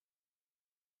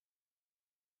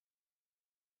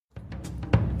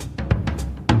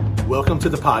Welcome to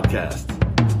the podcast,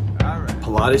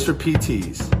 Pilates for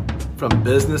PTs, from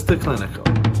business to clinical.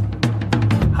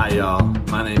 Hi y'all,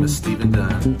 my name is Stephen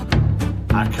Dunn.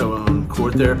 I co-own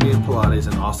Core Therapy and Pilates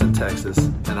in Austin, Texas,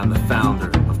 and I'm the founder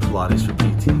of Pilates for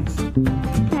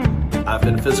PTs. I've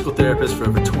been a physical therapist for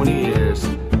over 20 years,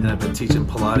 and I've been teaching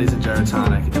Pilates and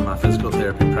gyrotonic in my physical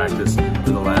therapy practice for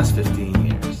the last 15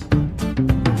 years.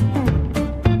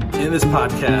 In this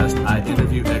podcast, I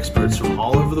interview experts from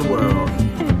all over the world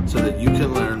so that you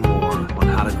can learn more on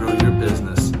how to grow your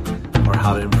business or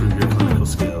how to improve your clinical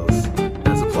skills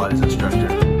as a Pilates instructor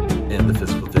in the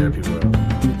physical therapy world.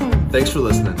 Thanks for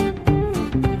listening.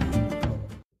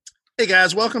 Hey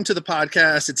guys, welcome to the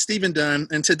podcast. It's Stephen Dunn,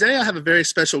 and today I have a very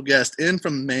special guest in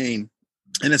from Maine,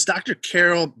 and it's Dr.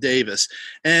 Carol Davis.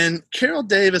 And Carol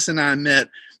Davis and I met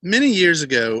many years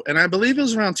ago, and I believe it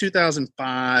was around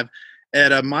 2005,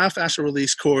 at a myofascial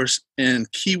release course in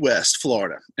Key West,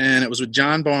 Florida. And it was with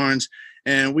John Barnes.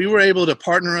 And we were able to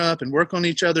partner up and work on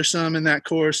each other some in that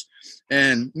course.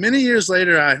 And many years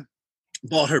later, I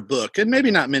bought her book. And maybe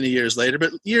not many years later,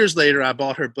 but years later, I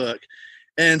bought her book.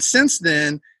 And since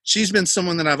then, she's been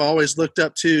someone that I've always looked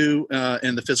up to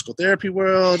in the physical therapy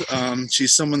world.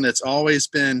 She's someone that's always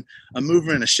been a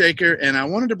mover and a shaker. And I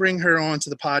wanted to bring her on to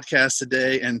the podcast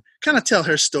today and kind of tell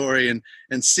her story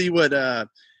and see what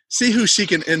see who she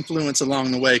can influence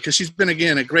along the way, because she's been,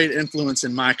 again, a great influence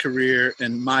in my career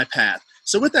and my path.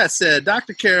 So with that said,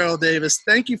 Dr. Carol Davis,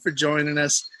 thank you for joining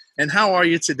us. And how are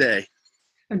you today?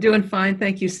 I'm doing fine.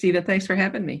 Thank you, Stephen. Thanks for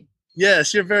having me.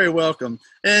 Yes, you're very welcome.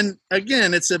 And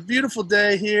again, it's a beautiful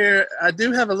day here. I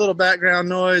do have a little background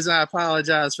noise. I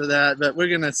apologize for that, but we're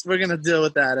gonna deal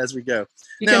with that as we go.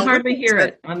 You can hardly hear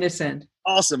it on this end.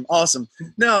 Awesome.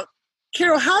 Now,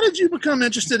 Carol, how did you become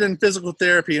interested in physical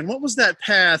therapy, and what was that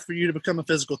path for you to become a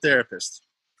physical therapist?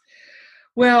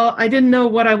 Well, I didn't know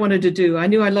what I wanted to do. I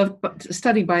knew I loved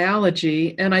studying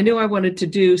biology, and I knew I wanted to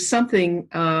do something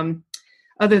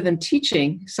other than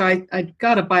teaching. So I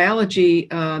got a biology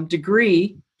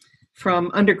degree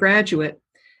from undergraduate,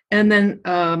 and then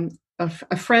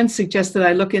a friend suggested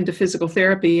I look into physical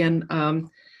therapy, and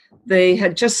they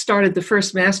had just started the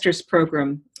first master's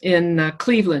program in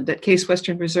Cleveland at Case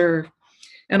Western Reserve.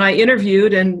 And I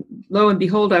interviewed, and lo and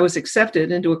behold, I was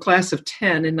accepted into a class of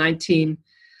 10 in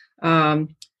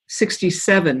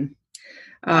 1967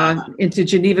 into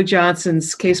Geneva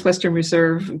Johnson's Case Western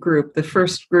Reserve group, the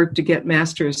first group to get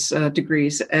master's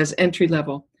degrees as entry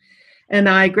level. And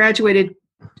I graduated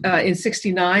in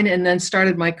 69 and then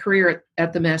started my career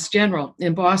at the Mass General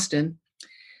in Boston.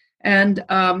 And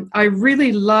I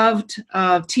really loved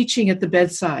teaching at the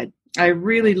bedside. I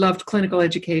really loved clinical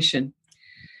education.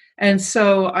 And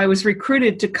so I was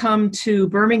recruited to come to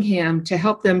Birmingham to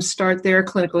help them start their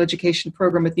clinical education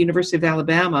program at the University of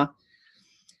Alabama.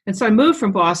 And so I moved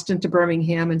from Boston to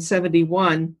Birmingham in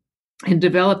 71 and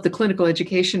developed the clinical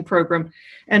education program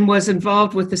and was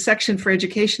involved with the section for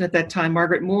education at that time,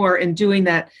 Margaret Moore, in doing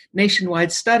that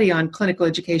nationwide study on clinical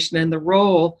education and the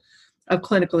role of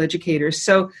clinical educators.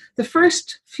 So the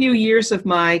first few years of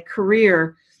my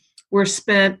career were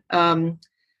spent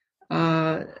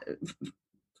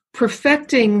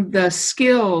perfecting the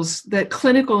skills that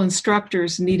clinical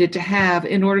instructors needed to have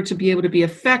in order to be able to be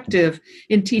effective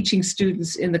in teaching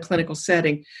students in the clinical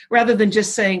setting, rather than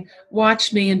just saying,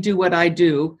 watch me and do what I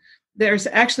do. There's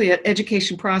actually an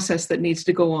education process that needs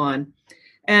to go on.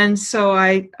 And so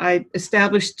I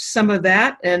established some of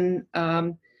that and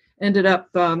ended up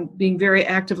being very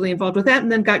actively involved with that,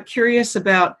 and then got curious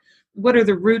about what are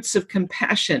the roots of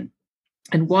compassion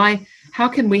and how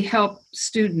can we help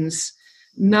students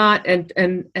not and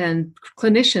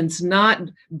clinicians not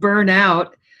burn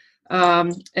out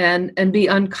and be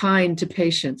unkind to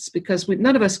patients, because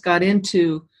none of us got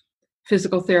into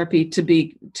physical therapy to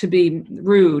be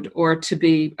rude or to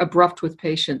be abrupt with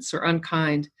patients or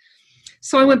unkind.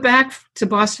 So I went back to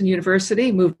Boston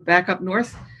University, moved back up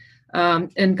north,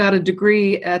 and got a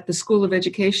degree at the School of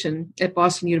Education at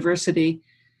Boston University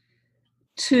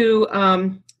to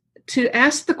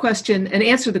ask the question and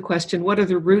answer the question, what are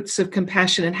the roots of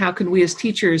compassion, and how can we as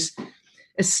teachers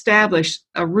establish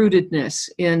a rootedness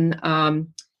in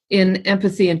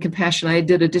empathy and compassion? I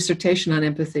did a dissertation on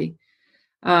empathy,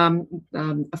 a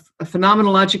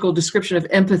phenomenological description of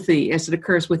empathy as it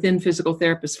occurs within physical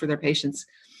therapists for their patients.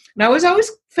 And I was always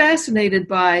fascinated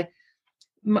by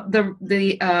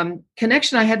the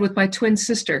connection I had with my twin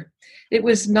sister. It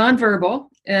was nonverbal,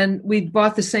 and we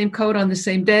bought the same coat on the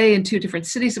same day in two different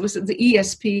cities. It was the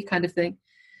ESP kind of thing.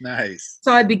 Nice.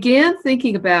 So I began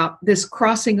thinking about this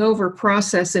crossing over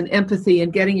process and empathy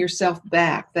and getting yourself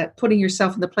back, that putting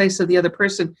yourself in the place of the other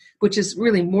person, which is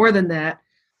really more than that.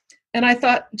 And I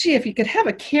thought, gee, if you could have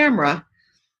a camera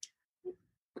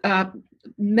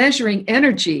measuring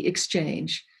energy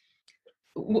exchange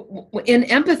in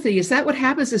empathy, is that what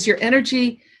happens? Is your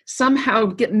energy somehow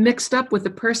get mixed up with the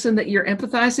person that you're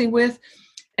empathizing with?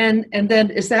 And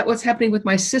then is that what's happening with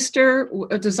my sister?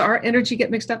 Does our energy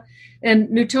get mixed up? And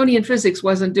Newtonian physics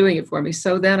wasn't doing it for me.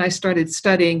 So then I started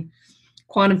studying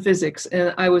quantum physics,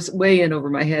 and I was way in over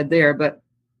my head there, but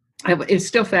it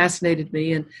still fascinated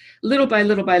me. And little by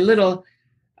little,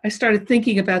 I started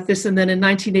thinking about this. And then in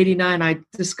 1989, I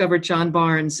discovered John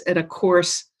Barnes at a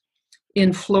course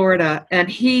in Florida, and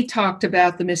he talked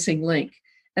about the missing link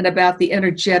and about the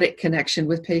energetic connection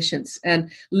with patients and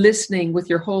listening with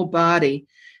your whole body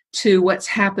to what's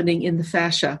happening in the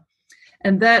fascia.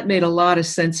 And that made a lot of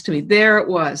sense to me. There it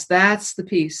was. That's the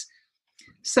piece.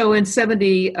 So in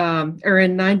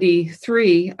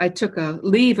 93, I took a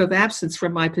leave of absence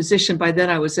from my position. By then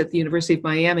I was at the University of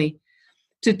Miami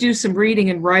to do some reading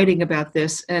and writing about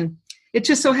this. And it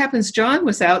just so happens John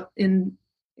was out in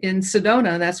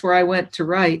Sedona, and that's where I went to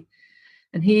write.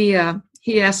 And he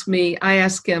asked me, I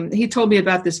asked him, he told me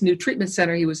about this new treatment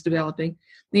center he was developing.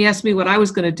 And he asked me what I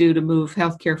was going to do to move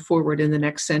healthcare forward in the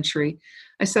next century.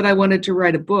 I said I wanted to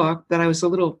write a book, that I was a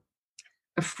little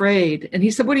afraid. And he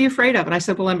said, what are you afraid of? And I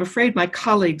said, well, I'm afraid my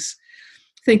colleagues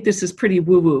think this is pretty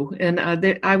woo-woo, and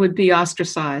I would be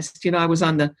ostracized. You know,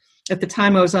 at the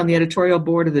time I was on the editorial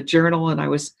board of the Journal, and I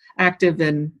was active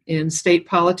in state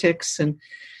politics, and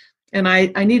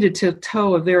I needed to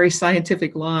toe a very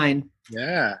scientific line.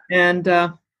 Yeah.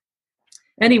 And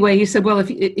anyway, he said, well,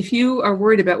 if you are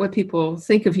worried about what people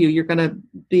think of you, you're going to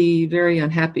be very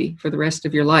unhappy for the rest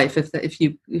of your life if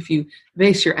you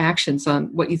base your actions on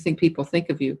what you think people think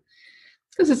of you,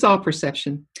 because it's all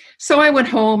perception. So I went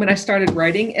home and I started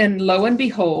writing, and lo and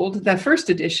behold, that first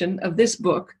edition of this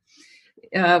book,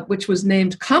 which was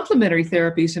named Complementary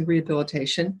Therapies and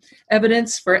Rehabilitation,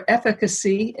 Evidence for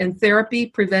Efficacy in Therapy,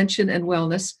 Prevention, and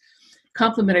Wellness.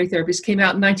 Complementary Therapies came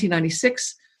out in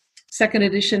 1996, second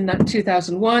edition in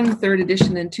 2001, third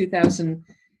edition in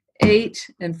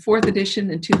 2008, and fourth edition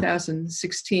in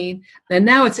 2016. And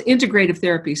now it's integrative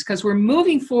therapies, because we're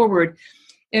moving forward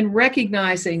in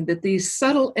recognizing that these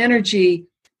subtle energy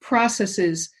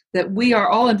processes that we are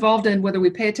all involved in, whether we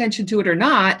pay attention to it or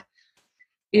not,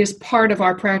 is part of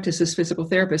our practice as physical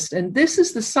therapists. And this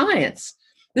is the science.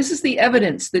 This is the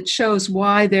evidence that shows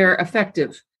why they're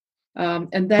effective.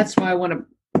 And that's why I want to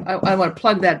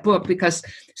plug that book, because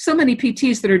so many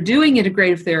PTs that are doing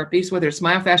integrative therapies, whether it's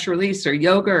myofascial release or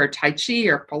yoga or Tai Chi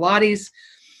or Pilates,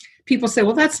 people say,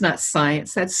 well, that's not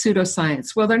science, that's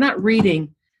pseudoscience. Well, they're not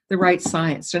reading the right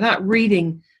science. They're not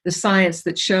reading the science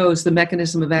that shows the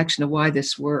mechanism of action of why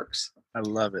this works. I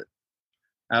love it.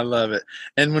 I love it.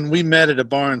 And when we met at a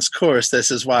Barnes course,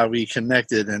 this is why we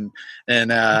connected, and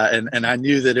I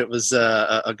knew that it was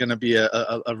going to be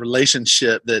a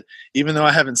relationship that, even though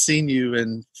I haven't seen you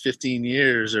in 15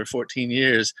 years or 14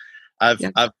 years, I've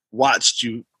watched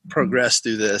you progress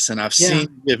through this, and I've seen you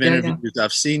give interviews.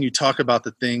 I've seen you talk about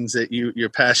the things that you're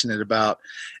passionate about,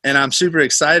 and I'm super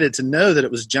excited to know that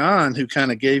it was John who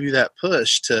kind of gave you that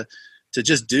push to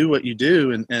just do what you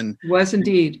do. And was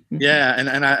indeed. Yeah.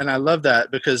 And I love that,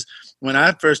 because when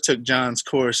I first took John's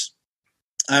course,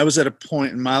 I was at a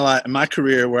point in my life, in my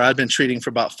career, where I'd been treating for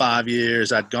about 5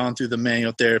 years. I'd gone through the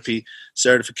manual therapy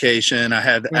certification. I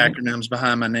had the acronyms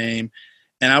behind my name,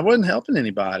 and I wasn't helping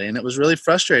anybody. And it was really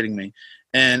frustrating me.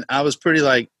 And I was pretty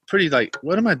like,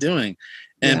 what am I doing?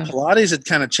 And Pilates had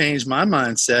kind of changed my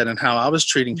mindset and how I was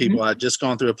treating people. I'd just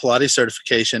gone through a Pilates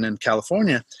certification in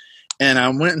California. And I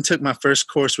went and took my first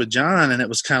course with John, and it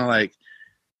was kind of like,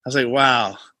 I was like,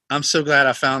 wow, I'm so glad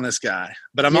I found this guy.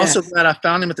 But I'm also glad I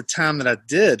found him at the time that I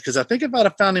did, because I think if I'd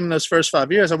have found him in those first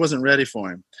 5 years, I wasn't ready for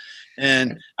him.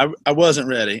 And I wasn't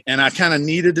ready. And I kind of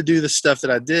needed to do the stuff that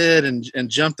I did and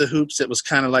jump the hoops that was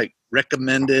kind of like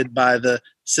recommended by the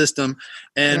system.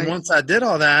 And once I did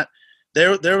all that, they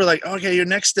were like, okay, your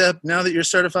next step, now that you're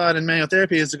certified in manual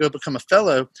therapy, is to go become a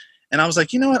fellow. And I was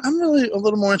like, you know what? I'm really a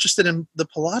little more interested in the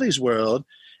Pilates world.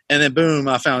 And then boom,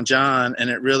 I found John, and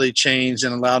it really changed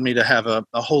and allowed me to have a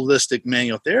holistic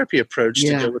manual therapy approach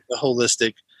to go with the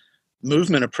holistic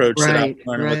movement approach that I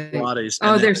learned with Pilates.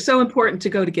 Oh, they're so important to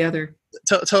go together.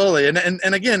 Totally.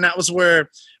 And again, that was where,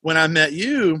 when I met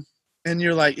you, and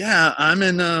you're like, yeah, I'm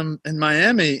in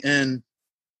Miami, and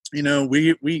you know,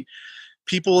 we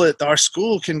people at our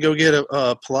school can go get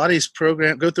a Pilates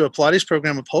program, go through a Pilates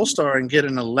program with Polestar and get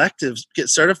an elective, get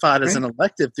certified as an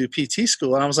elective through PT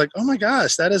school. And I was like, oh my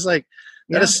gosh, that is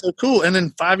so cool. And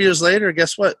then 5 years later,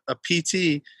 guess what? A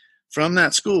PT from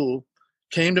that school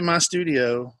came to my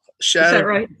studio,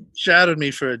 shadowed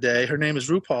me for a day. Her name is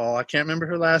RuPaul. I can't remember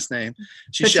her last name.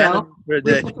 She shadowed me for a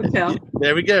day.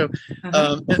 There we go.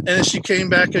 And then she came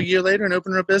back a year later and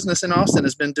opened her business in Austin.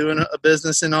 Has been doing a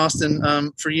business in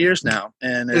Austin for years now,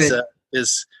 and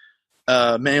is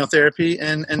manual therapy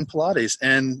and Pilates.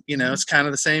 And it's kind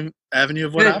of the same avenue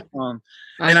of what I've done.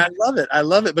 And I love it. I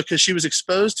love it because she was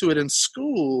exposed to it in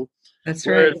school. That's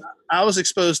right. I was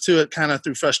exposed to it kind of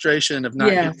through frustration of not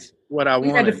getting what I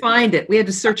wanted. We had to find it. We had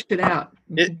to search it out.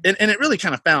 And it really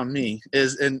kind of found me. I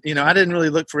didn't really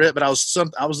look for it, but I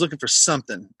was looking for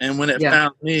something. And when it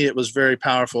found me, it was very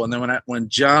powerful. And then when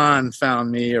John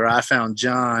found me, or I found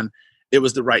John, it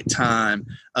was the right time.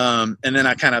 And then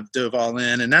I kind of dove all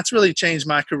in, and that's really changed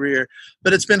my career.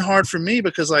 But it's been hard for me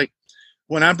because, like,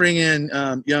 when I bring in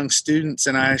young students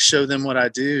and I show them what I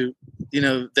do,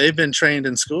 they've been trained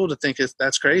in school to think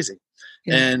that's crazy.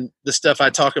 Yeah. And the stuff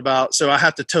I talk about, so I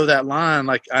have to toe that line.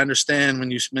 Like, I understand when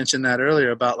you mentioned that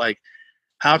earlier about, like,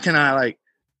 how can I, like,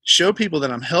 show people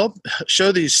that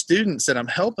show these students that I'm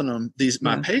helping them,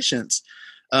 my patients,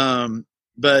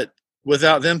 but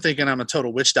without them thinking I'm a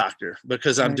total witch doctor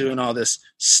because I'm doing all this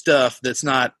stuff that's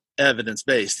not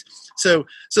evidence-based. So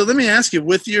let me ask you,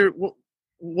 with your,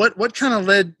 what kind of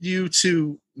led you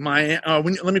to Miami?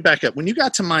 Let me back up. When you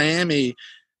got to Miami,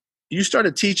 you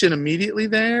started teaching immediately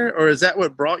there, or is that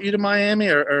what brought you to Miami,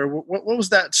 or what was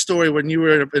that story when you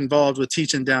were involved with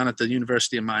teaching down at the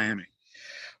University of Miami?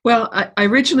 Well, I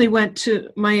originally went to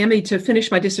Miami to finish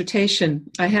my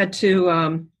dissertation. I had to,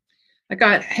 I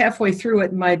got halfway through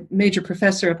it, and my major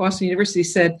professor at Boston University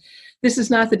said, "This is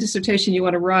not the dissertation you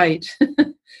want to write.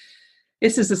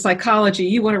 This is a psychology.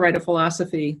 You want to write a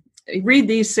philosophy. Read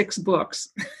these 6 books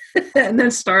and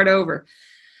then start over."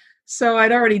 So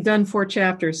I'd already done 4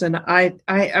 chapters, and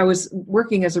I was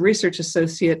working as a research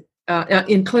associate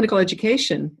in clinical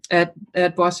education at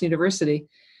Boston University.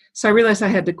 So I realized I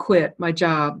had to quit my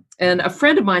job. And a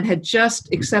friend of mine had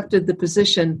just accepted the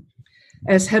position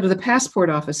as head of the passport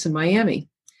office in Miami.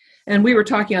 And we were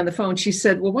talking on the phone. She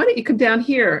said, "Well, why don't you come down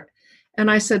here?"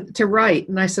 And I said, "To write."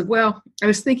 And I said, "Well, I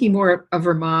was thinking more of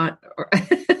Vermont or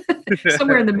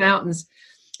somewhere in the mountains."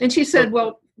 And she said,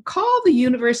 "Well, call the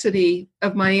University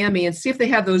of Miami and see if they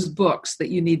have those books that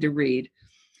you need to read.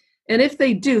 And if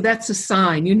they do, that's a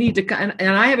sign. You need to, and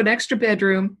I have an extra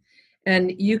bedroom,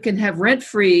 and you can have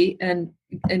rent-free and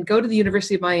go to the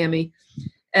University of Miami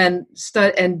and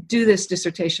study and do this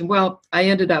dissertation." Well, I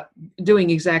ended up doing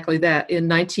exactly that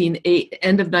in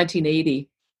end of 1980.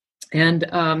 And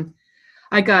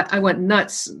I went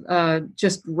nuts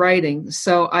just writing.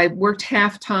 So I worked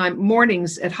half-time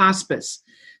mornings at hospice,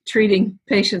 treating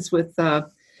patients with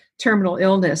terminal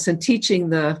illness and teaching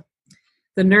the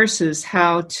nurses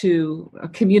how to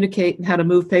communicate and how to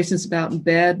move patients about in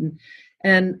bed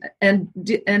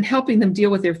and helping them deal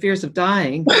with their fears of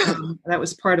dying. That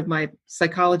was part of my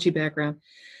psychology background.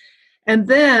 And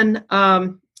then I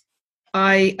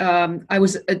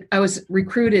was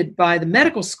recruited by the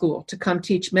medical school to come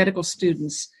teach medical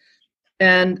students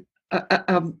and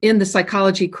in the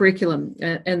psychology curriculum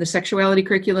and the sexuality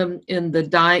curriculum, in the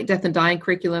death and dying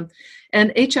curriculum.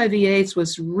 And HIV/AIDS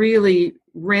was really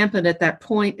rampant at that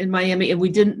point in Miami, and we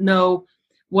didn't know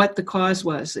what the cause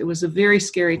was. It was a very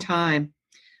scary time.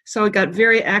 So I got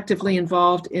very actively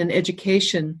involved in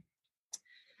education.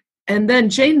 And then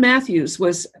Jane Matthews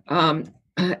was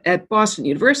at Boston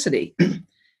University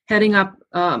heading up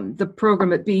the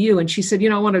program at BU. And she said,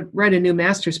 "I want to write a new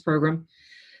master's program.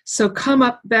 So come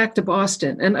up back to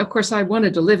Boston." And of course, I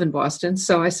wanted to live in Boston.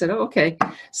 So I said, "Oh, okay."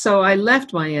 So I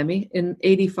left Miami in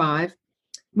 85,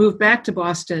 moved back to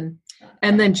Boston.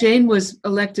 And then Jane was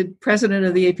elected president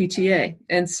of the APTA.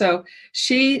 And so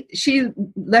she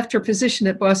left her position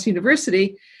at Boston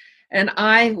University, and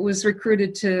I was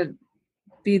recruited to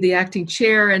be the acting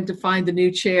chair and to find the new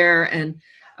chair. And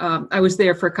I was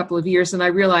there for a couple of years, and I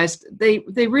realized they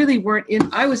really weren't in.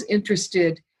 I was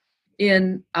interested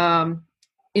in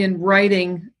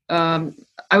writing.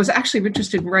 I was actually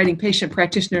interested in writing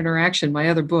Patient-Practitioner Interaction, my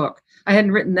other book. I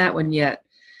hadn't written that one yet.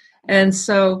 And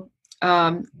so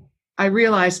I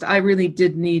realized I really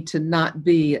did need to not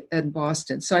be in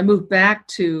Boston. So I moved back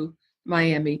to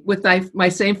Miami with my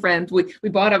same friend.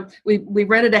 We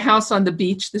rented a house on the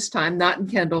beach this time, not in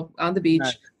Kendall, on the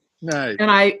beach. Nice.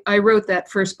 And I wrote that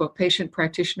first book,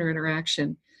 Patient-Practitioner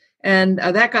Interaction. And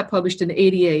that got published in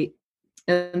 88.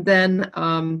 And then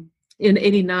in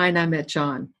 89, I met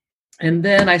John. And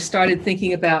then I started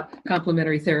thinking about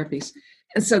complementary therapies.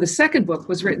 And so the second book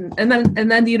was written, and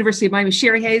then the University of Miami.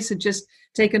 Sherry Hayes had just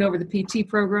taken over the PT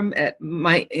program at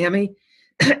Miami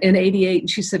in 88. And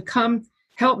she said, "Come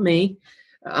help me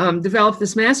develop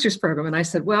this master's program." And I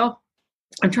said, "Well,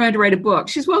 I'm trying to write a book.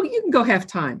 She says, well, you can go half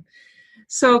time.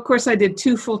 So, of course, I did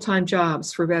 2 full-time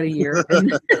jobs for about a year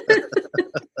and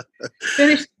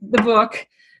finished the book,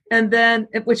 and then,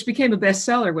 which became a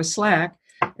bestseller, was Slack.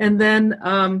 And then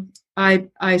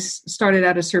I started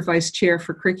out as her vice chair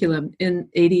for curriculum in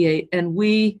 88, and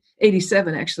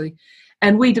 87 actually.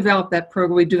 And we developed that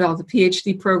program. We developed the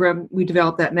PhD program. We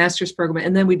developed that master's program,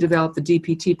 and then we developed the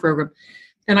DPT program.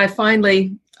 And I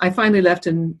finally left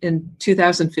in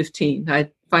 2015. I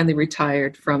finally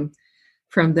retired from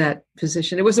that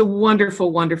position. It was a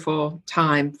wonderful, wonderful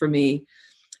time for me.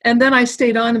 And then I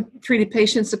stayed on and treated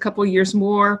patients a couple of years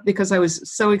more because I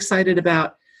was so excited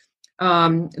about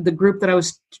the group that I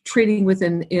was treating with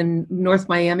in North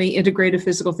Miami, Integrative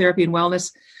Physical Therapy and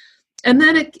Wellness. And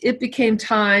then it became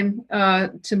time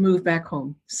to move back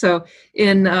home. So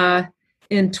in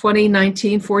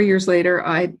 2019, 4 years later,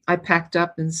 I packed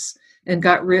up and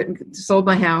sold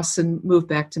my house and moved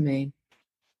back to Maine.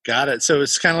 Got it. So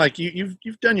it's kind of like you've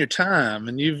done your time,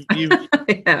 and you've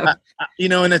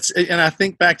and I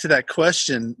think back to that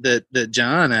question that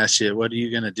John asked you, what are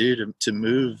you going to do to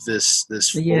move this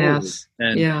forward? Yes.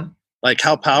 And yeah. like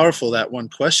how powerful that one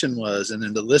question was, and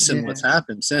then to listen what's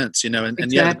happened since, and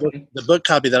Exactly. yeah, the book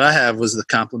copy that I have was the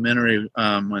complimentary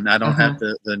when I don't have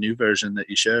the new version that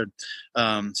you showed.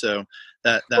 So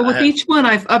that with each one,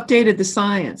 I've updated the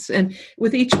science, and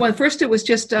with each one, first it was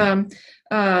just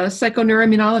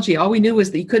psychoneuroimmunology. All we knew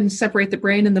was that you couldn't separate the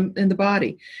brain and the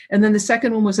body. And then the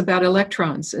second one was about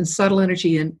electrons and subtle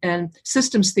energy and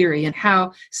systems theory, and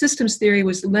how systems theory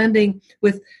was lending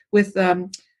with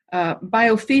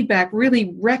biofeedback,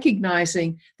 really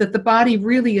recognizing that the body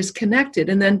really is connected.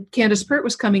 And then Candace Pert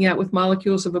was coming out with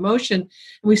molecules of emotion, and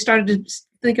we started to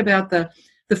think about the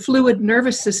fluid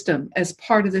nervous system as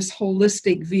part of this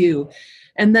holistic view.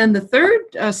 And then the third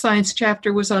science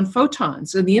chapter was on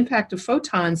photons and the impact of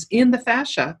photons in the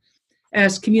fascia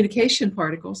as communication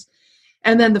particles.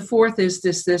 And then the fourth is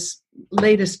this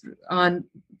latest on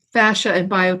fascia and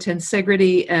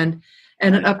biotensegrity and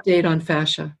an update on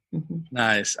fascia. Mm-hmm.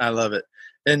 Nice. I love it.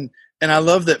 And I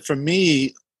love that for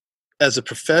me as a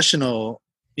professional,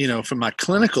 from my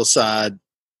clinical side,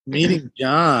 meeting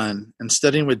John and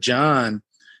studying with John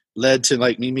led to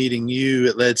like me meeting you.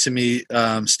 It led to me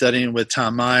studying with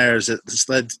Tom Myers. It's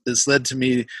led to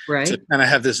me to kind of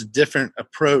have this different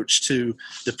approach to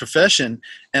the profession.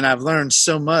 And I've learned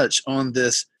so much on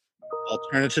this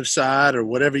alternative side, or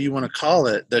whatever you want to call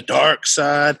it, the dark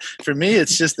side. For me,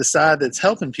 it's just the side that's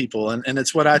helping people. And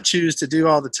it's what I choose to do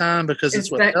all the time because it's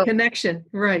what that helps. Connection.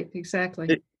 Right.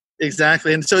 Exactly.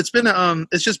 Exactly. And so it's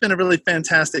just been a really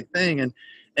fantastic thing.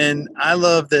 And I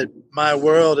love that my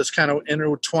world is kind of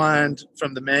intertwined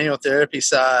from the manual therapy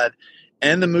side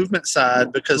and the movement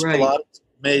side, because Pilates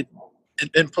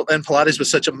and Pilates was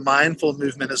such a mindful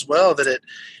movement as well that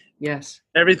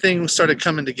everything started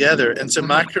coming together. And so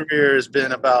my career has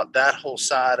been about that whole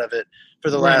side of it for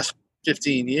the last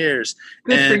 15 years.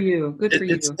 Good for you.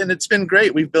 And it's been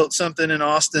great. We've built something in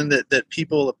Austin that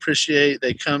people appreciate.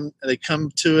 They come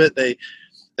to it.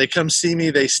 They come see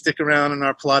me. They stick around in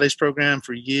our Pilates program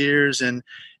for years, and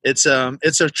it's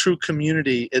a true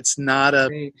community. It's not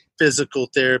a physical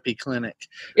therapy clinic.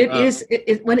 It is.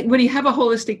 When you have a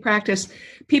holistic practice,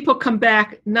 people come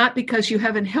back not because you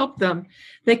haven't helped them.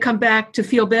 They come back to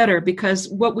feel better because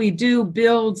what we do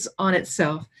builds on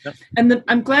itself. Yep. And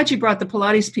I'm glad you brought the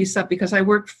Pilates piece up, because I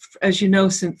worked, as you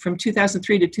know, from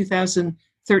 2003 to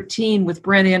 2013 with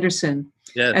Brent Anderson.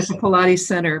 At the Pilates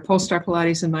Center, Polestar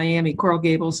Pilates in Miami, Coral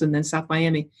Gables, and then South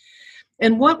Miami.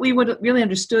 And what we really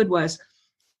understood was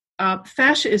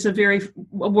fascia is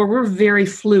we're very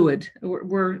fluid.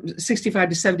 We're 65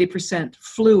 to 70%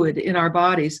 fluid in our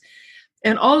bodies.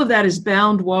 And all of that is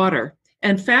bound water.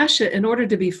 And fascia, in order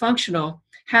to be functional,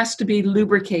 has to be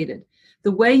lubricated.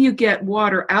 The way you get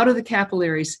water out of the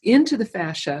capillaries into the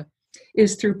fascia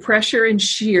is through pressure and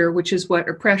shear,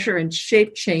 or pressure and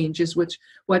shape change is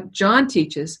what John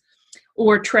teaches,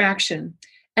 or traction,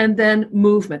 and then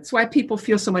movement. That's why people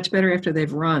feel so much better after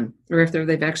they've run or after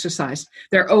they've exercised.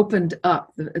 They're opened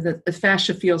up. The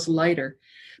fascia feels lighter.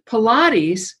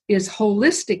 Pilates is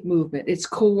holistic movement. It's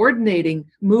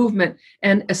coordinating movement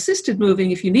and assisted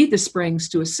moving if you need the springs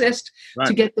to assist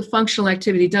to get the functional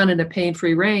activity done in a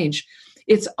pain-free range.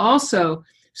 It's also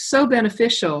so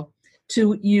beneficial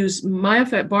to use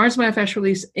Barnes myofascial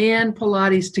release and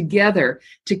Pilates together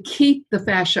to keep the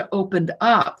fascia opened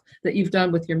up that you've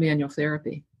done with your manual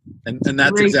therapy. And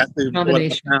that's exactly what I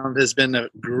found has been a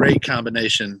great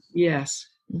combination. Yes.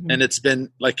 Mm-hmm. And it's been,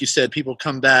 like you said, people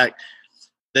come back,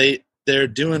 they they're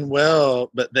doing well,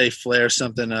 but they flare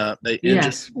something up. They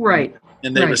Yes, right.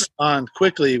 And they right. respond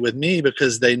quickly with me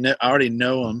because they already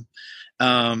know them.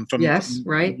 Yes,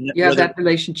 right. You have that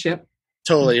relationship.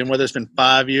 Totally. And whether it's been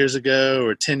 5 years ago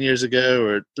or 10 years ago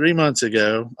or 3 months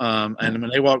ago. And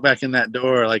when they walk back in that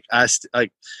door, I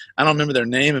don't remember their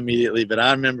name immediately, but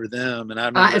I remember them. And I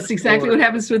remember it's exactly what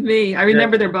happens with me. I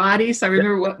remember their bodies. I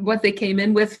remember what they came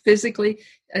in with physically.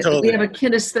 Totally. We have a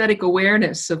kinesthetic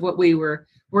awareness of what we were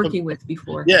working with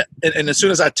before. Yeah. And as soon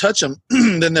as I touch them,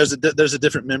 then there's a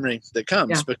different memory that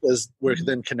comes because we're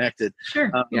then connected.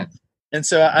 Sure. And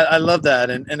so I love that.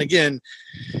 And again,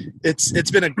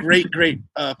 it's been a great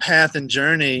path and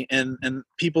journey. And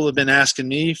people have been asking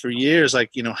me for years,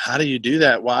 like, how do you do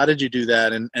that? Why did you do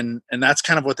that? And that's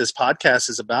kind of what this podcast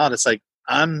is about. It's like,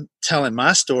 I'm telling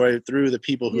my story through the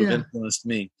people who've influenced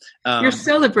me. You're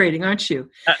celebrating, aren't you?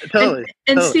 Totally.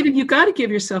 And Stephen, you got to give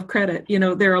yourself credit.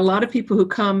 There are a lot of people who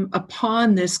come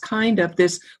upon this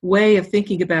way of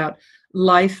thinking about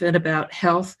life and about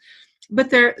health, but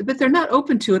they're not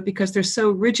open to it because they're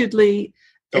so rigidly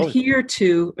adhere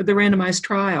to the randomized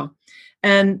trial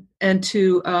and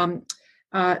to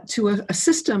a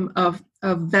system of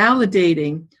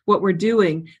validating what we're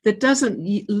doing that doesn't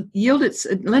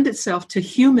lend itself to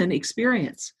human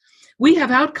experience. We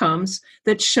have outcomes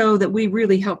that show that we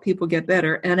really help people get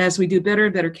better. And as we do better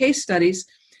and better case studies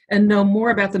and know more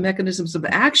about the mechanisms of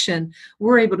action,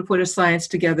 we're able to put a science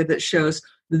together that shows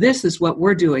this is what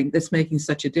we're doing that's making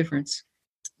such a difference.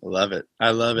 I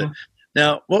love it.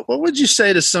 Now, what would you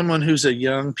say to someone who's a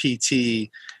young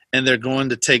PT and they're going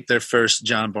to take their first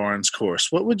John Barnes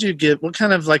course? What would you give? What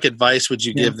kind of advice would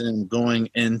you give them going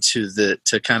into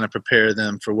to kind of prepare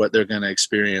them for what they're going to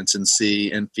experience and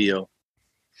see and feel?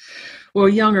 Well,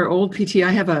 young or old PT,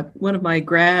 I have one of my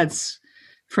grads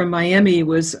from Miami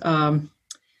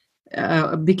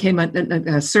became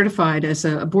a certified as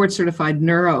a board certified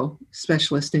neuro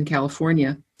specialist in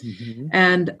California. Mm-hmm.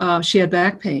 And she had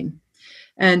back pain.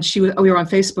 And we were on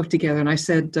Facebook together, and I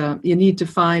said, you need to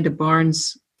find a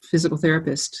Barnes physical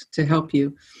therapist to help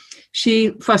you.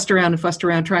 She fussed around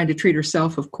trying to treat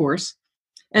herself, of course.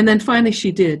 And then finally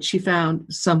she did. She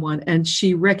found someone, and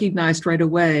she recognized right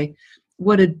away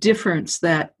what a difference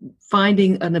that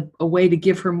finding a way to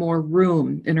give her more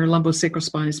room in her lumbosacral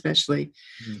spine especially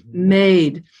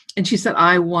made. And she said,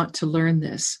 I want to learn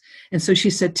this. And so she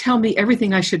said, tell me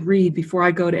everything I should read before I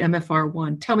go to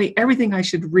MFR1. Tell me everything I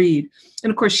should read.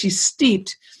 And of course, she's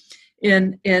steeped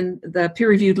in the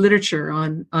peer-reviewed literature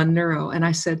on neuro. And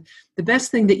I said, the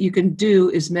best thing that you can do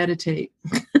is meditate.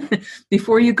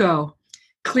 Before you go,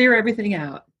 clear everything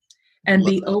out and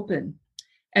be open.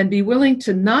 And be willing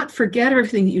to not forget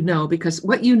everything you know, because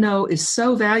what you know is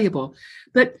so valuable.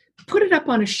 But put it up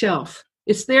on a shelf.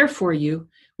 It's there for you,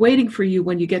 waiting for you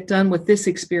when you get done with this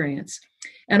experience.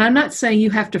 And I'm not saying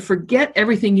you have to forget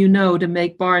everything you know to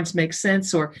make Barnes make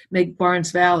sense or make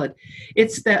Barnes valid.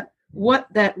 It's that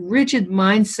rigid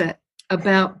mindset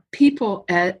about people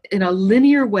in a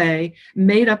linear way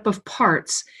made up of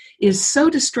parts is so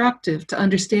destructive to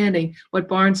understanding what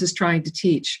Barnes is trying to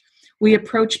teach. We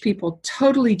approach people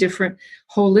totally different,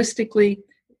 holistically,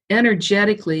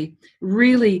 energetically,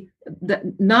 really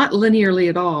not linearly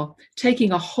at all,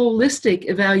 taking a holistic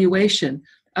evaluation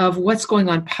of what's going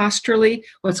on posturally,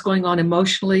 what's going on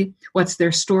emotionally, what's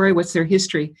their story, what's their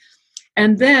history.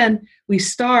 And then we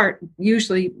start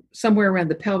usually somewhere around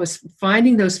the pelvis,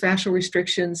 finding those fascial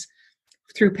restrictions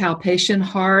through palpation,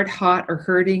 hard, hot, or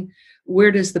hurting.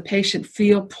 Where does the patient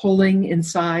feel pulling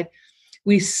inside?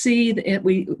 We see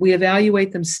we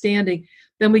evaluate them standing,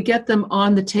 then we get them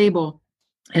on the table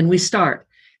and we start.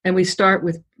 And we start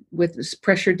with this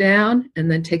pressure down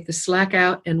and then take the slack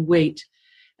out and wait.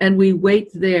 And we wait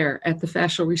there at the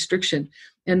fascial restriction.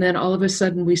 And then all of a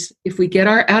sudden, if we get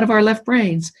out of our left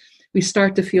brains, we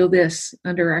start to feel this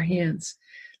under our hands.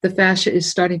 The fascia is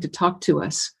starting to talk to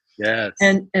us. Yes.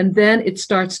 And then it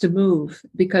starts to move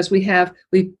because we've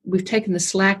taken the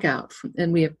slack out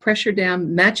and we have pressure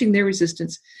down, matching their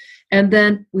resistance. And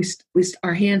then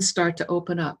our hands start to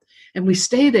open up and we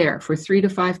stay there for 3 to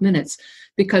 5 minutes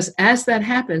because as that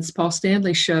happens, Paul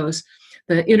Stanley shows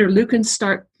the interleukins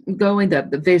start going, the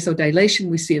vasodilation,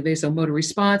 we see a vasomotor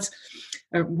response,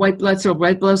 white blood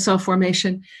cell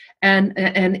formation, and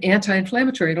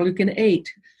anti-inflammatory interleukin 8.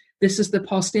 This is the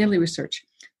Paul Stanley research.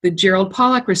 The Gerald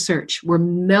Pollack research, we're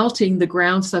melting the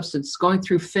ground substance, going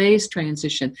through phase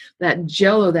transition. That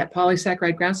jello, that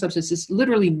polysaccharide ground substance is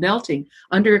literally melting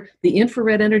under the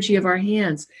infrared energy of our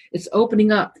hands. It's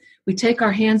opening up. We take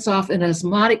our hands off and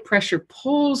osmotic pressure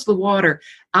pulls the water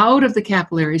out of the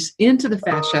capillaries into the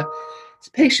fascia.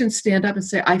 Patients stand up and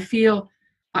say, I feel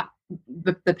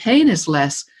the pain is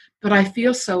less, but I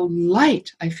feel so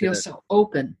light. I feel so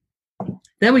open.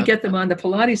 Then we get them on the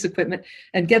Pilates equipment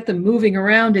and get them moving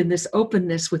around in this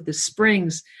openness with the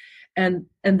springs. And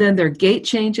then their gait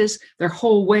changes, their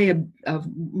whole way of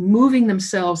moving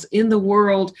themselves in the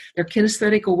world, their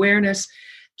kinesthetic awareness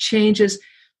changes.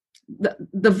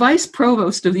 The vice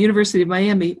provost of the University of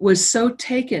Miami was so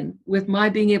taken with my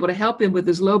being able to help him with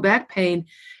his low back pain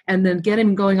and then get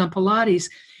him going on Pilates.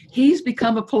 He's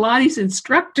become a Pilates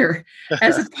instructor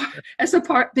as a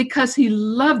part because he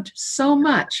loved so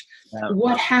much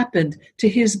what happened to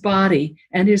his body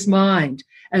and his mind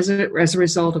as a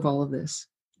result of all of this.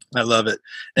 I love it.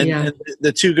 And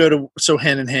the two go so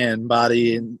hand in hand,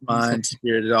 body and mind,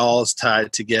 spirit, it all is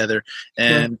tied together.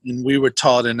 And we were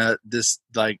taught in this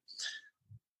like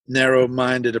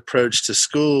narrow-minded approach to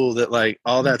school that like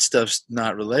all that stuff's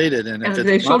not related. And if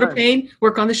it's shoulder pain,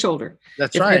 work on the shoulder.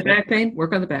 That's right. If back pain,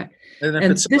 work on the back. And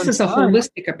this is a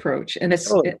holistic approach, and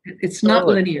it's not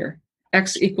linear.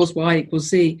 X equals Y equals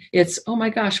Z. It's, oh my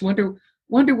gosh, wonder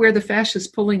where the fascia is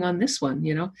pulling on this one,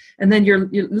 you know? And then you're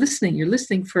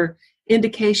listening for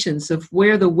indications of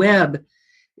where the web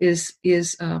is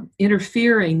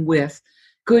interfering with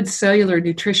good cellular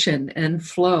nutrition and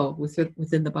flow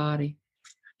within the body.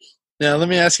 Now, let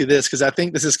me ask you this, because I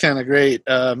think this is kind of great.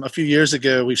 A few years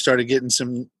ago, we started getting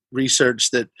some research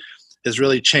that is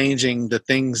really changing the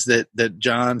things that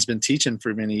John's been teaching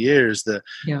for many years, the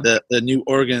new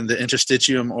organ, the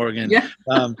interstitium organ,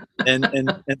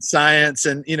 and science,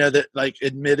 and that like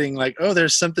admitting like, oh,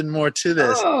 there's something more to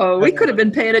this. Oh, we could have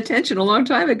been paying attention a long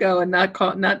time ago and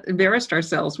not embarrassed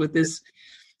ourselves with this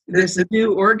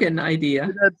new organ idea.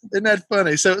 Isn't that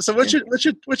funny? So what's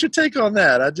your take on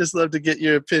that? I'd just love to get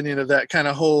your opinion of that kind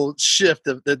of whole shift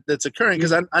that's occurring,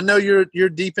 because I know you're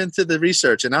deep into the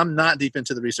research and I'm not deep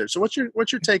into the research. So what's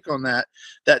your take on that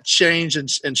change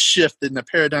and shift in the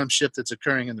paradigm shift that's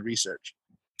occurring in the research?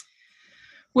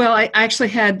 Well, I actually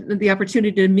had the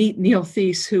opportunity to meet Neil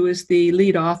Thies, who is the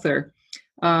lead author,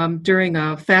 during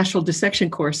a fascial dissection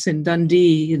course in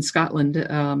Dundee in Scotland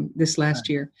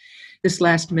this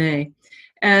last May.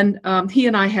 And he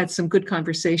and I had some good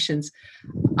conversations.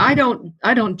 I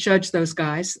don't judge those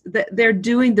guys. They're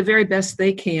doing the very best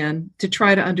they can to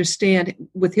try to understand.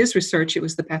 With his research, it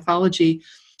was the pathology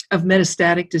of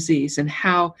metastatic disease and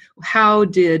how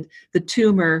did the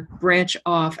tumor branch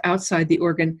off outside the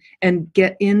organ and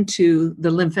get into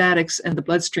the lymphatics and the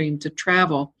bloodstream to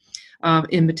travel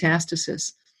in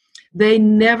metastasis. They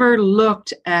never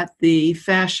looked at the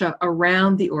fascia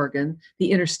around the organ,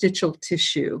 the interstitial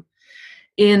tissue,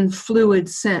 in fluid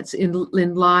sense, in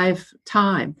live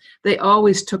time. They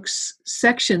always took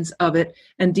sections of it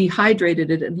and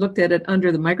dehydrated it and looked at it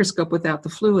under the microscope without the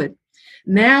fluid.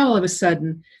 Now, all of a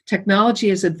sudden, technology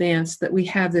has advanced that we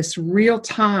have this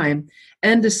real-time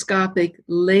endoscopic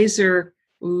laser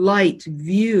light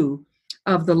view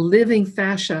of the living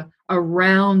fascia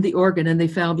around the organ. And they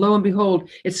found, lo and behold,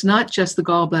 it's not just the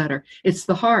gallbladder, it's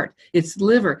the heart, it's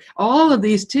liver. All of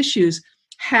these tissues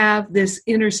have this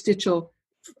interstitial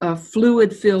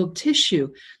fluid-filled tissue.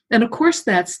 And of course,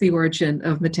 that's the origin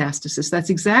of metastasis. That's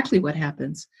exactly what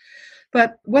happens.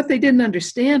 But what they didn't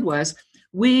understand was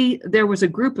there was a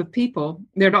group of people.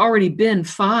 There had already been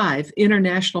 5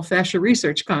 international fascia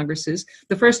research congresses.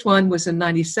 The first one was in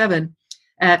 1997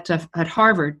 at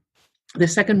Harvard. The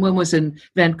second one was in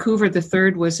Vancouver. The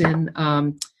third was in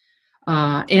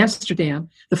Amsterdam.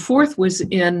 The fourth was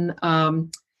in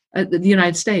the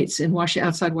United States,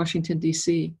 outside Washington,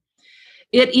 D.C.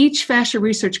 At each fascia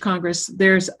research congress,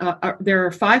 there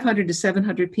are 500 to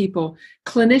 700 people,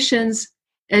 clinicians,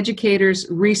 educators,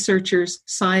 researchers,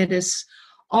 scientists,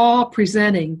 all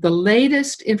presenting the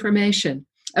latest information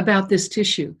about this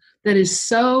tissue that is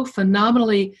so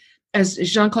phenomenally, as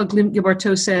Jean-Claude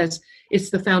Guilberteau says, it's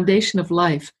the foundation of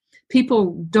life.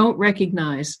 People don't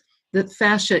recognize that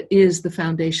fascia is the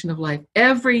foundation of life.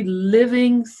 Every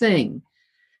living thing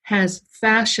has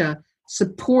fascia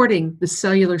supporting the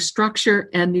cellular structure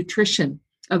and nutrition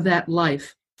of that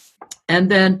life.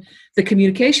 And then the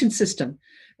communication system,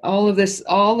 all of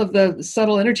the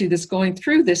subtle energy that's going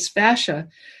through this fascia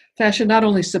not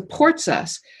only supports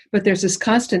us, but there's this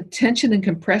constant tension and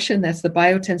compression. That's the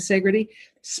biotensegrity.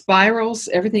 Spirals,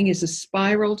 everything is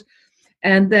spiraled.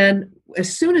 And then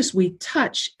as soon as we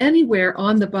touch anywhere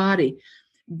on the body,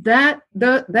 that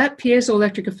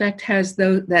piezoelectric effect has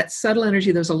that subtle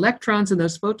energy, those electrons and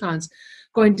those photons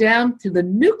going down to the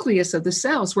nucleus of the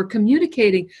cells. We're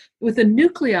communicating with the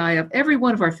nuclei of every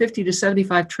one of our 50 to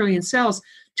 75 trillion cells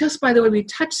just by the way we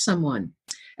touch someone.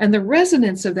 And the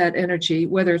resonance of that energy,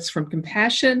 whether it's from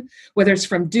compassion, whether it's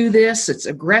from do this, it's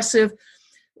aggressive,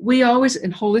 we always,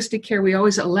 in holistic care, we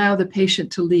always allow the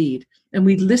patient to lead, and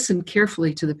we listen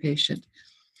carefully to the patient.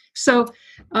 So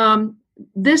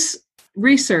this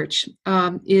research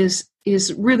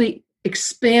is really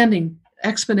expanding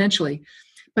exponentially,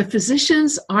 but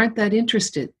physicians aren't that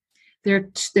interested.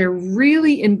 They're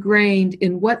really ingrained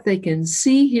in what they can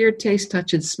see, hear, taste,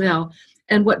 touch, and smell,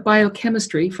 and what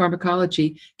biochemistry,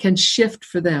 pharmacology, can shift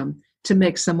for them to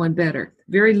make someone better.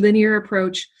 Very linear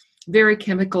approach, very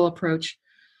chemical approach.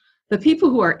 The people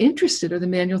who are interested are the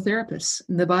manual therapists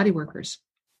and the body workers.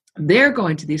 They're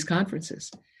going to these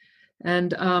conferences.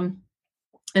 And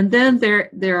then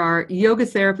there are yoga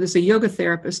therapists. There's a yoga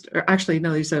therapist, or actually,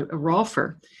 no, he's a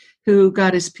Rolfer, who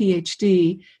got his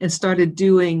PhD and started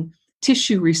doing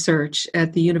tissue research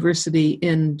at the university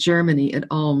in Germany, at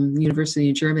Ulm University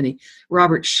in Germany,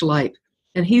 Robert Schleip.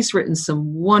 And he's written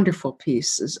some wonderful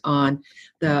pieces on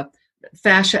the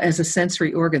fascia as a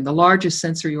sensory organ, the largest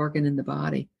sensory organ in the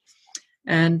body.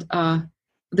 And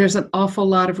there's an awful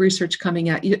lot of research coming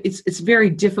out. It's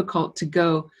very difficult to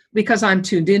go, because I'm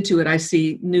tuned into it. I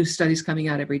see new studies coming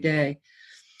out every day.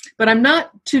 But I'm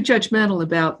not too judgmental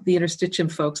about the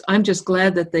interstitium folks. I'm just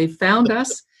glad that they found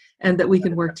us and that we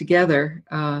can work together.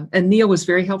 And Neil was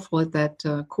very helpful at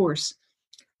that course.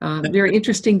 Very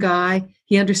interesting guy.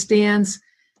 He understands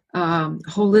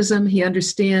holism. He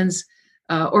understands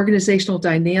organizational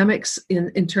dynamics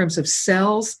in terms of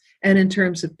cells and in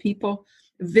terms of people.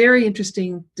 Very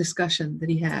interesting discussion that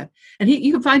he had. And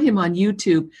you can find him on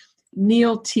YouTube,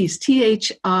 Neil Thiese,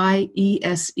 Thiese.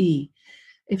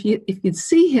 If you can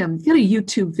see him, get a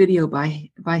YouTube video by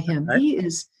him.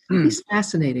 He's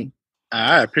fascinating.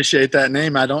 I appreciate that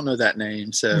name. I don't know that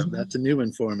name, so that's a new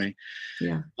one for me.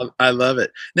 Yeah, I love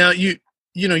it. Now you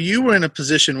were in a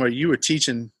position where you were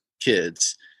teaching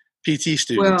kids, PT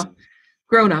students, well,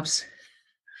 grown-ups.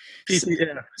 PT,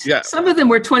 yeah. Some of them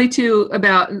were 22,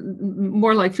 about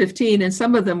more like 15, and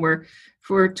some of them were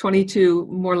for 22,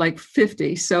 more like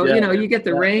 50. So you get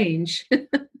the range. But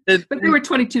they were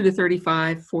 22 to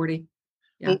 35, 40.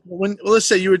 Yeah. Let's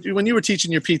say when you were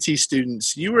teaching your PT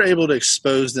students, you were able to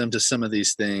expose them to some of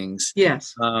these things.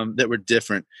 Yes. That were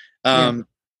different. And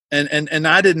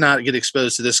I did not get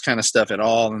exposed to this kind of stuff at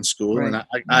all in school. Right. And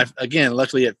I again,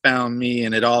 luckily it found me,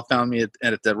 and it all found me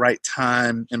at the right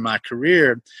time in my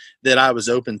career that I was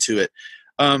open to it.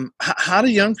 How do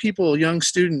young people, young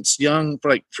students,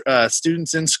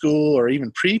 students in school, or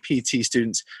even pre-PT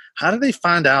students, how do they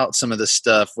find out some of this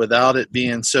stuff without it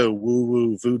being so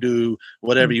woo-woo, voodoo,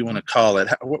 whatever you want to call it?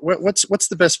 What's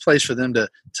the best place for them to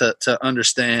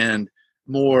understand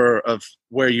more of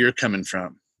where you're coming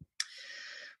from?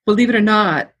 Believe it or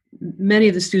not, many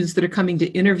of the students that are coming to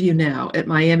interview now at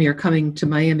Miami are coming to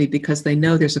Miami because they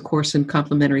know there's a course in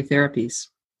complementary therapies.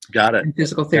 Got it. And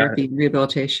physical therapy and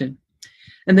rehabilitation.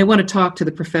 And they want to talk to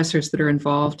the professors that are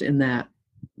involved in that.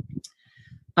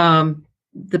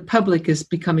 The public is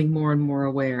becoming more and more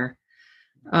aware.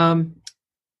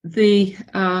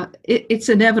 It's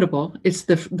inevitable. It's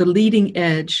the leading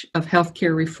edge of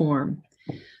healthcare reform,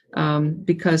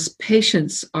 because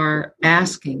patients are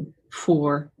asking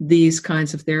for these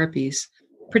kinds of therapies,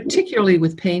 particularly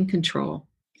with pain control.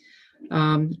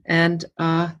 There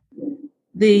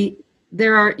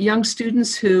are young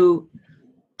students who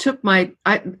took I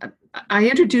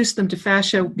introduced them to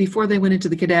fascia before they went into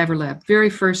the cadaver lab.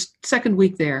 Second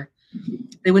week there,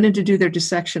 they went in to do their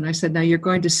dissection. I said, now you're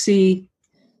going to see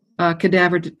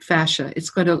cadaver fascia. It's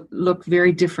going to look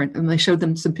very different. And I showed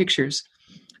them some pictures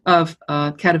of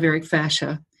cadaveric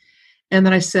fascia. And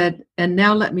then I said, and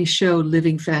now let me show you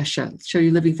living fascia.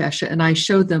 And I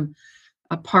showed them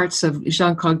parts of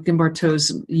Jean-Claude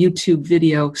Guimbarteau's YouTube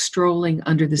video, Strolling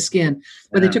Under the Skin,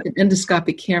 where they took an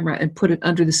endoscopic camera and put it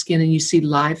under the skin, and you see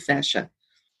live fascia.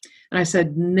 And I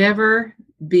said, never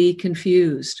be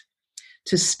confused.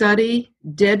 To study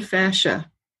dead fascia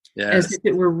as if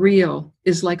it were real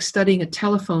is like studying a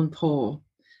telephone pole,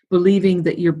 believing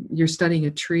that you're studying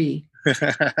a tree.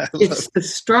 It's the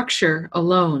structure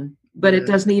alone, but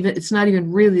it's not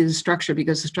even really the structure,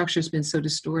 because the structure has been so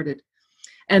distorted.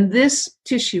 And this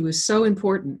tissue is so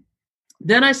important.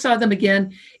 Then I saw them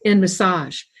again in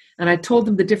massage, and I told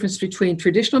them the difference between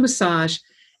traditional massage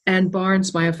and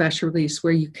Barnes myofascial release,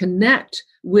 where you connect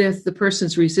with the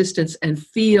person's resistance and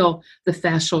feel the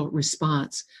fascial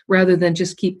response, rather than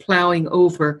just keep plowing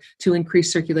over to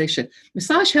increase circulation.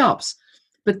 Massage helps,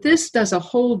 but this does on a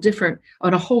whole different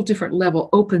level,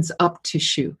 opens up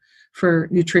tissue for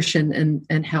nutrition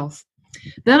and health.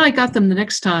 Then I got them the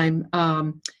next time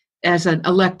as an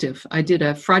elective. I did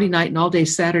a Friday night and all day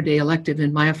Saturday elective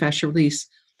in myofascial release,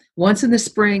 once in the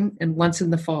spring and once in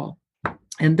the fall.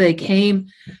 And they came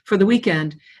for the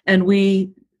weekend, and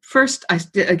we First, I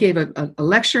gave a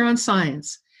lecture on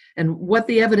science and what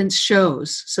the evidence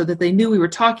shows so that they knew we were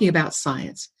talking about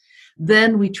science.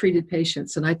 Then we treated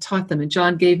patients, and I taught them, and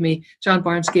John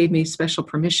Barnes gave me special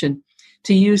permission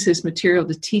to use his material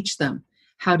to teach them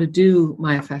how to do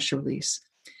myofascial release.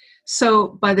 So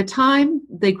by the time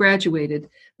they graduated,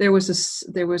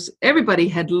 everybody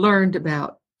had learned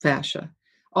about fascia,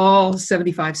 all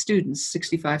 75 students,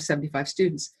 65, 75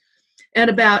 students. And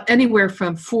about anywhere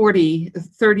from 30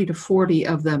 to 40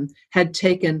 of them had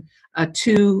taken a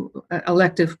 2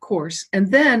 elective course.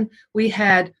 And then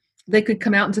they could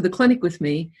come out into the clinic with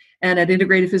me, and at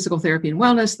Integrated Physical Therapy and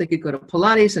Wellness, they could go to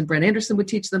Pilates, and Brent Anderson would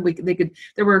teach them.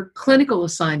 There were clinical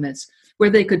assignments where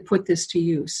they could put this to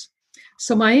use.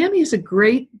 So Miami is a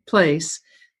great place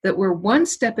that we're one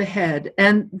step ahead,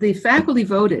 and the faculty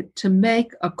voted to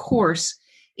make a course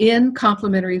in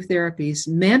complementary therapies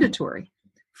mandatory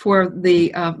for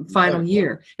the final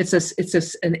year. It's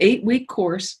an 8-week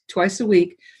course, twice a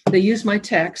week. They use my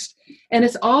text, and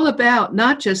it's all about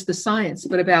not just the science,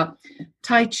 but about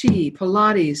Tai Chi,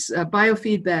 Pilates,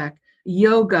 biofeedback,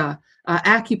 yoga,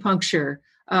 acupuncture,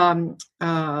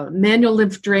 manual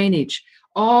lymph drainage,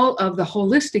 all of the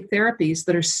holistic therapies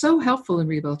that are so helpful in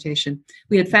rehabilitation.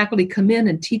 We had faculty come in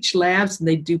and teach labs, and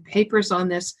they do papers on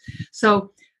this.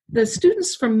 So the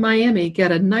students from Miami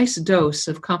get a nice dose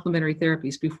of complementary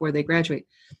therapies before they graduate.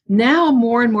 Now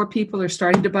more and more people are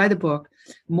starting to buy the book.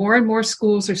 More and more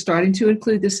schools are starting to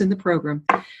include this in the program.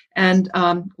 And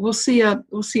we'll see a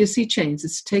sea change.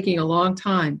 It's taking a long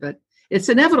time, but it's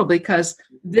inevitable because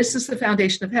this is the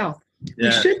foundation of health. Yeah.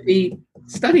 We should be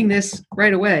studying this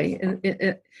right away.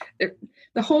 And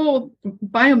the whole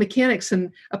biomechanics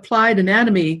and applied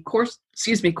anatomy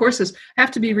courses have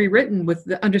to be rewritten with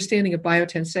the understanding of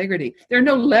biotensegrity. There are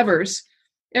no levers.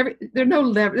 There are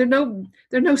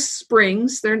no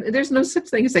springs. There's no such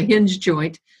thing as a hinge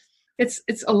joint.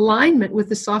 It's alignment with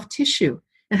the soft tissue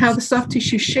and how the soft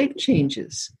tissue shape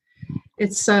changes.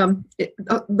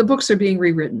 The books are being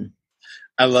rewritten.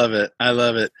 I love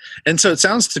it. And so it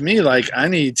sounds to me like I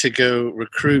need to go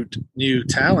recruit new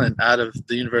talent out of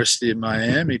the University of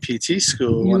Miami PT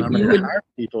school when I'm going to hire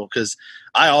people, because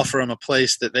I offer them a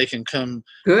place that they can come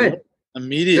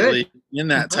immediately in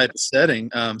that type of setting.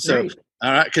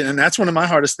 All right. And that's one of my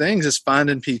hardest things is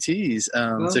finding PTs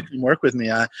to come work with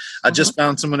me. I just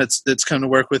found someone that's come to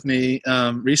work with me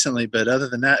recently, but other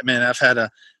than that, man, I've had a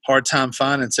hard time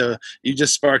finding. So you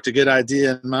just sparked a good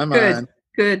idea in my mind.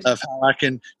 Good. Of how I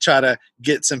can try to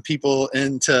get some people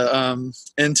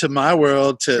into my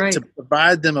world to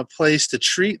provide them a place to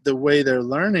treat the way they're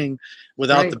learning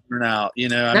without the burnout.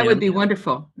 That would be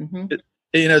wonderful. Mm-hmm.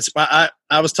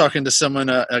 I was talking to someone,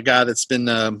 a guy that's been,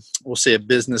 we'll say, a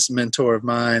business mentor of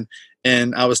mine,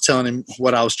 and I was telling him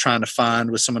what I was trying to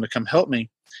find with someone to come help me,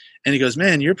 and he goes,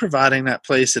 "Man, you're providing that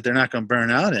place that they're not going to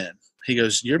burn out in." He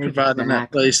goes, "You're providing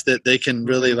that place that they can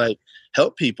really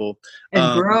help people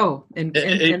and grow and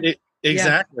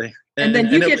exactly." Yeah. And then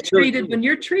you get treated when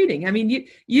you're treating. I mean,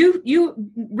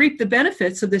 you reap the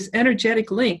benefits of this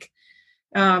energetic link,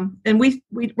 and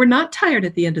we're not tired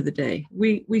at the end of the day.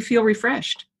 We feel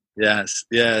refreshed.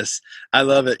 Yes, I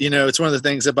love it. It's one of the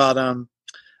things about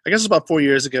I guess about 4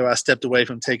 years ago, I stepped away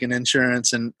from taking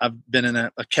insurance, and I've been in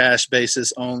a cash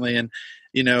basis only. And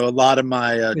a lot of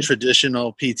my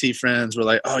traditional PT friends were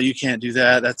like, "Oh, you can't do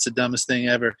that. That's the dumbest thing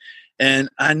ever." And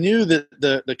I knew that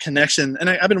the connection, and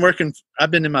I've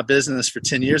been in my business for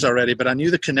 10 years already, but I knew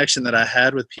the connection that I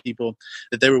had with people,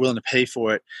 that they were willing to pay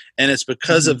for it. And it's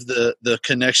because of the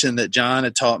connection that John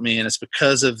had taught me. And it's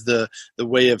because of the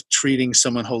way of treating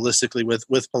someone holistically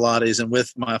with Pilates and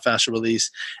with myofascial release.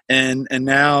 And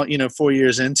now, 4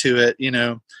 years into it,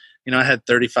 I had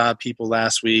 35 people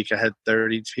last week. I had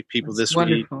 30 people this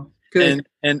week. Good.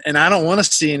 And I don't want to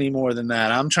see any more than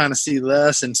that. I'm trying to see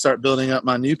less and start building up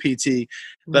my new PT,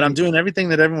 but I'm doing everything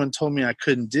that everyone told me I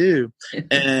couldn't do.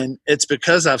 And it's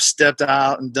because I've stepped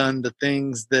out and done the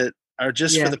things that are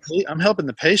just for I'm helping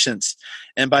the patients.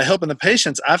 And by helping the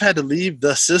patients, I've had to leave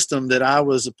the system that I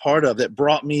was a part of that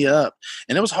brought me up.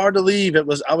 And it was hard to leave. There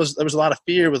was a lot of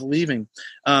fear with leaving.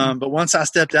 But once I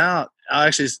stepped out, I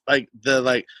actually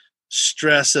the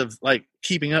stress of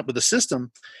keeping up with the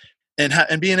system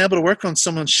and being able to work on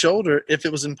someone's shoulder if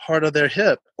it was in part of their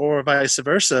hip or vice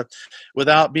versa,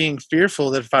 without being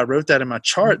fearful that if I wrote that in my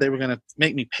chart, they were going to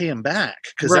make me pay them back,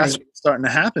 because that's what's starting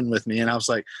to happen with me. And I was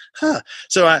like, huh.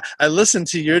 So I listened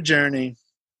to your journey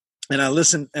and I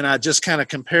listen and I just kind of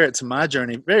compare it to my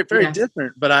journey. Very, very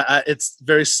different, but it's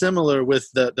very similar with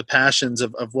the passions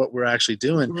of what we're actually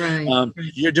doing. Right.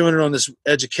 You're doing it on this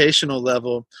educational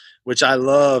level, which I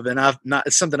love, and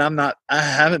it's something I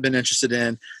haven't been interested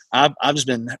in. I've just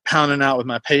been pounding out with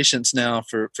my patients now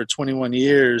for 21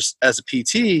 years as a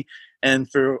PT,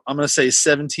 and for, I'm going to say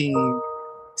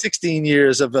 16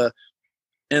 years of a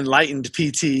enlightened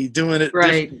PT, doing it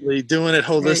differently, doing it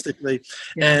holistically.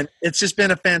 And it's just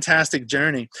been a fantastic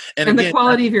journey. And again, the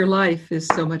quality of your life is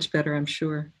so much better, I'm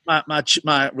sure.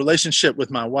 My relationship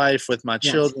with my wife, with my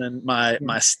children, my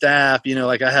staff,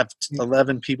 like I have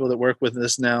 11 people that work with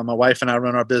us now. My wife and I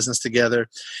run our business together.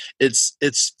 It's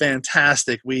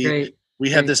fantastic. We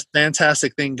have this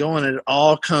fantastic thing going, and it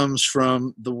all comes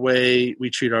from the way we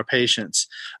treat our patients.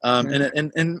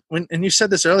 And you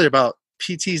said this earlier about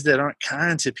PTs that aren't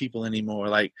kind to people anymore.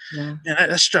 And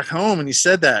that struck home when you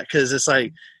said that, because it's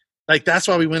like that's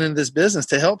why we went into this business,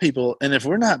 to help people. And if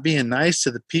we're not being nice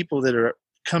to the people that are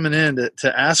coming in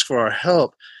to ask for our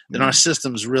help, then our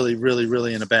system's really, really,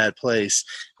 really in a bad place.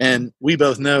 And we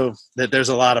both know that there's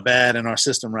a lot of bad in our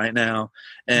system right now.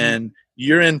 And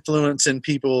you're influencing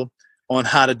people on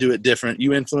how to do it different.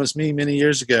 You influenced me many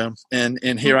years ago, and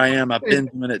here I am. I've been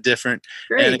doing it different.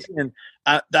 Great. And again,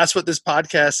 that's what this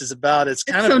podcast is about. It's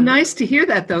so nice to hear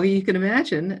that, though. You can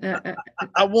imagine.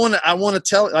 I want to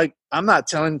tell, I'm not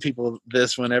telling people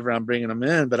this whenever I'm bringing them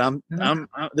in, but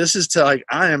this is to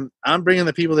I'm bringing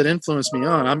the people that influence me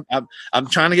on. I'm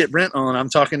trying to get Brent on. I'm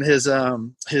talking to his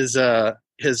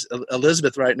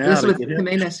Elizabeth right now. Elizabeth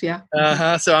Jimenez,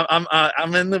 So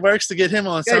I'm in the works to get him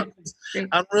on. So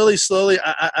I'm really slowly.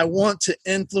 I want to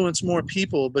influence more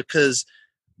people, because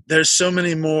there's so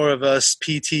many more of us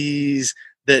PTs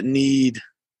that need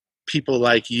people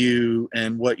like you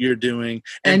and what you're doing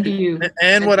and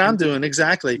what I'm doing,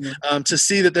 exactly. To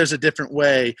see that there's a different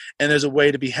way, and there's a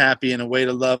way to be happy and a way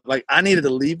to love. I needed to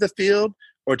leave the field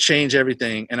or change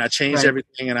everything, and I changed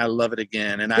everything, and I love it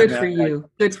again. And Good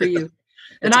for you.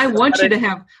 And I want you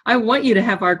to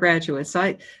have our graduates.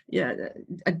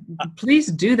 Please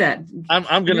do that.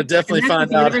 I'm going to definitely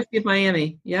find out. University of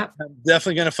Miami. Yep. I'm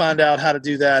definitely going to find out how to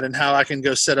do that, and how I can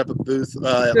go set up a booth at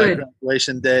my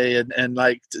graduation day, and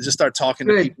just start talking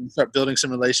to people and start building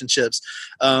some relationships.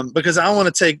 Because I want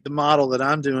to take the model that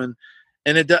I'm doing,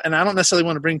 and I don't necessarily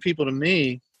want to bring people to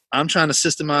me. I'm trying to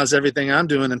systemize everything I'm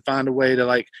doing and find a way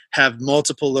to have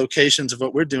multiple locations of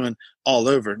what we're doing all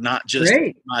over, not just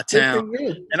my town.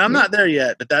 And I'm not there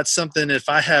yet, but that's something.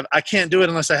 I can't do it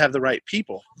unless I have the right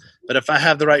people. But if I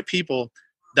have the right people,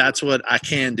 that's what I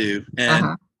can do.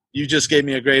 And you just gave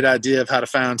me a great idea of how to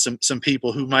find some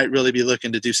people who might really be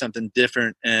looking to do something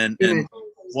different and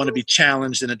want to be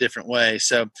challenged in a different way.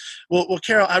 So, well,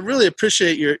 Carol, I really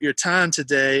appreciate your time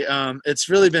today. It's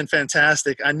really been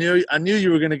fantastic. I knew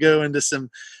you were going to go into some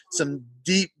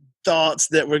deep thoughts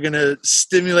that were going to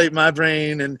stimulate my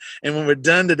brain. And when we're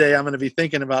done today, I'm going to be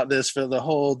thinking about this for the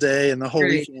whole day and the whole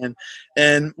weekend.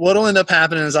 And what'll end up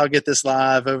happening is I'll get this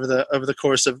live over the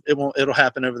course of it'll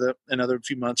happen over another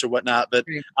few months or whatnot, but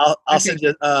I'll send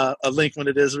you a link when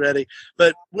it is ready.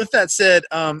 But with that said,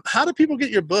 how do people get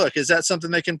your book? Is that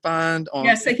something they can find on?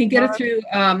 Yes, they can get it through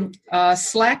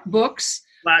Slack Books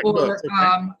or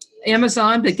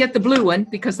Amazon, but get the blue one,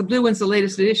 because the blue one's the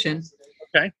latest edition.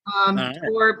 Okay.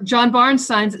 Or John Barnes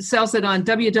sells it on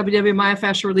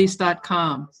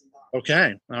www.myofasciarelease.com.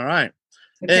 Okay. All right.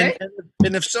 Okay.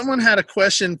 And if someone had a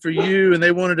question for you and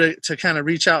they wanted to kind of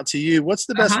reach out to you, what's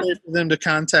the best way for them to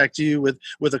contact you with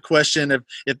a question?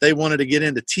 If they wanted to get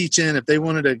into teaching, if they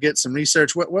wanted to get some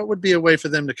research, what would be a way for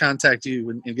them to contact you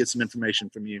and get some information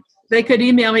from you? They could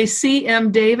email me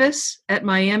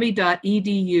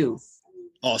cmdavis@miami.edu.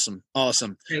 Awesome.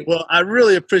 Great. Well, I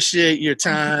really appreciate your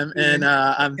time, and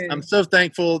I'm so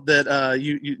thankful that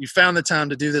you found the time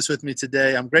to do this with me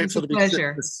today. I'm grateful to be in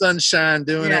the sunshine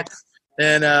doing it.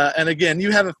 And again,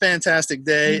 you have a fantastic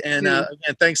day, and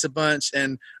again, thanks a bunch,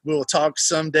 and we'll talk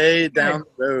someday down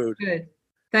the road. Good.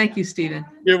 Thank you, Stephen.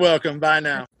 You're welcome. Bye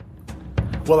now.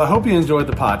 Well, I hope you enjoyed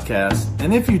the podcast,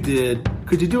 and if you did,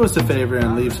 could you do us a favor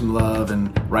and leave some love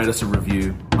and write us a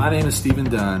review? My name is Stephen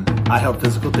Dunn. I help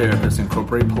physical therapists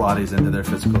incorporate Pilates into their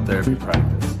physical therapy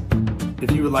practice.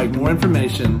 If you would like more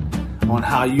information on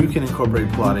how you can incorporate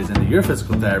Pilates into your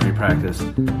physical therapy practice,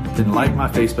 then like my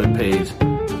Facebook page,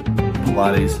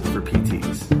 Pilates for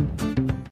PTs.